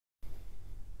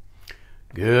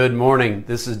Good morning.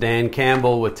 This is Dan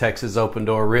Campbell with Texas Open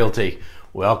Door Realty.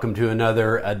 Welcome to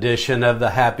another edition of the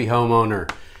Happy Homeowner.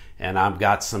 And I've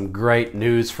got some great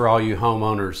news for all you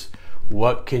homeowners.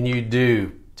 What can you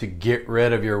do to get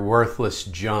rid of your worthless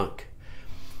junk?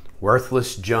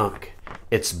 Worthless junk.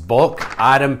 It's bulk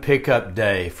item pickup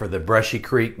day for the Brushy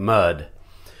Creek MUD.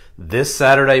 This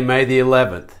Saturday, May the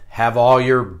 11th, have all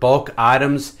your bulk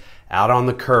items out on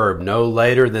the curb no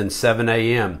later than 7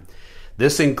 a.m.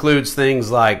 This includes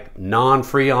things like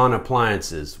non-freon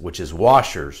appliances, which is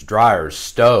washers, dryers,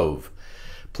 stove.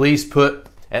 Please put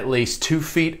at least 2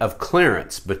 feet of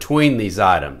clearance between these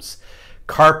items.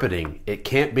 Carpeting, it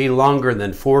can't be longer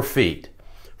than 4 feet.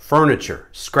 Furniture,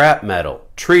 scrap metal,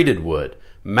 treated wood,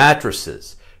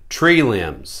 mattresses, tree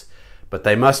limbs, but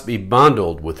they must be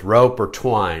bundled with rope or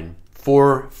twine,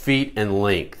 4 feet in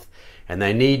length, and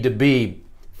they need to be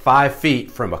 5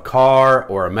 feet from a car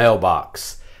or a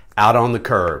mailbox. Out on the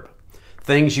curb.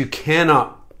 Things you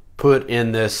cannot put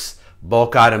in this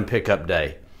bulk item pickup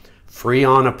day.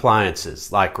 Freon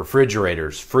appliances like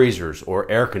refrigerators, freezers,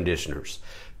 or air conditioners.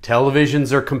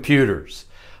 Televisions or computers.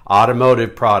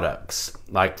 Automotive products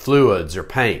like fluids or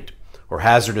paint or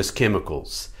hazardous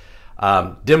chemicals.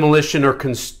 Demolition or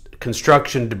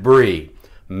construction debris.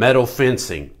 Metal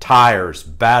fencing, tires,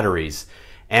 batteries,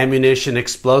 ammunition,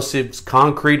 explosives,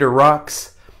 concrete or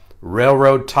rocks.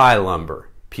 Railroad tie lumber.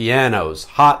 Pianos,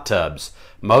 hot tubs,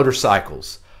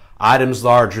 motorcycles, items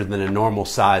larger than a normal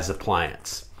size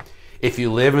appliance. If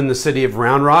you live in the city of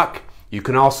Round Rock, you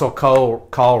can also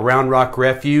call Round Rock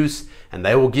Refuse and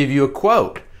they will give you a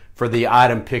quote for the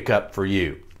item pickup for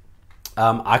you.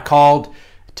 I called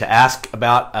to ask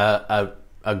about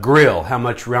a grill, how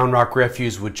much Round Rock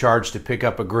Refuse would charge to pick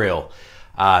up a grill.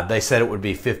 They said it would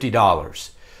be $50.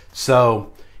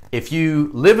 So if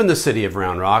you live in the city of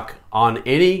Round Rock, on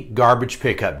any garbage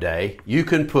pickup day, you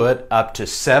can put up to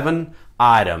 7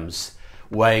 items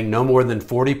weighing no more than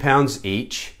 40 pounds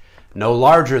each, no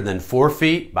larger than 4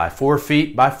 feet by 4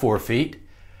 feet by 4 feet,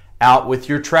 out with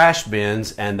your trash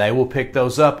bins, and they will pick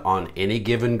those up on any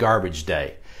given garbage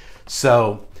day.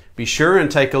 So be sure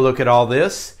and take a look at all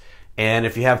this. And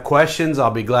if you have questions,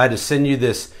 I'll be glad to send you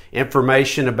this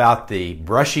information about the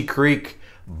Brushy Creek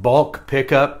bulk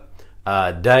pickup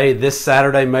day this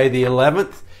Saturday, May the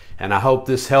 11th. And I hope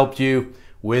this helped you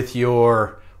with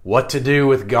your what to do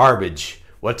with garbage,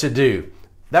 what to do.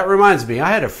 That reminds me, I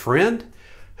had a friend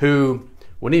who,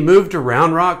 when he moved to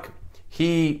Round Rock,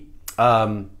 he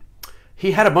had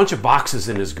a bunch of boxes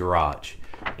in his garage.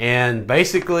 And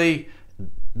basically,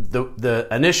 the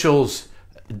initials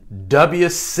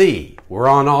WC were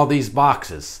on all these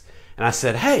boxes. And I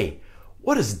said, hey,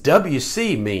 what does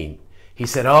WC mean? He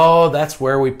said, oh, that's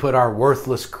where we put our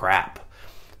worthless crap.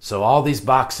 So all these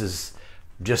boxes,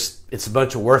 it's a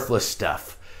bunch of worthless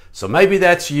stuff. So maybe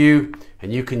that's you,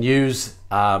 and you can use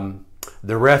the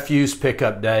refuse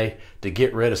pickup day to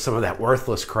get rid of some of that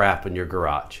worthless crap in your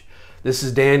garage. This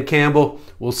is Dan Campbell.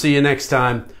 We'll see you next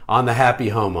time on The Happy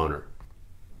Homeowner.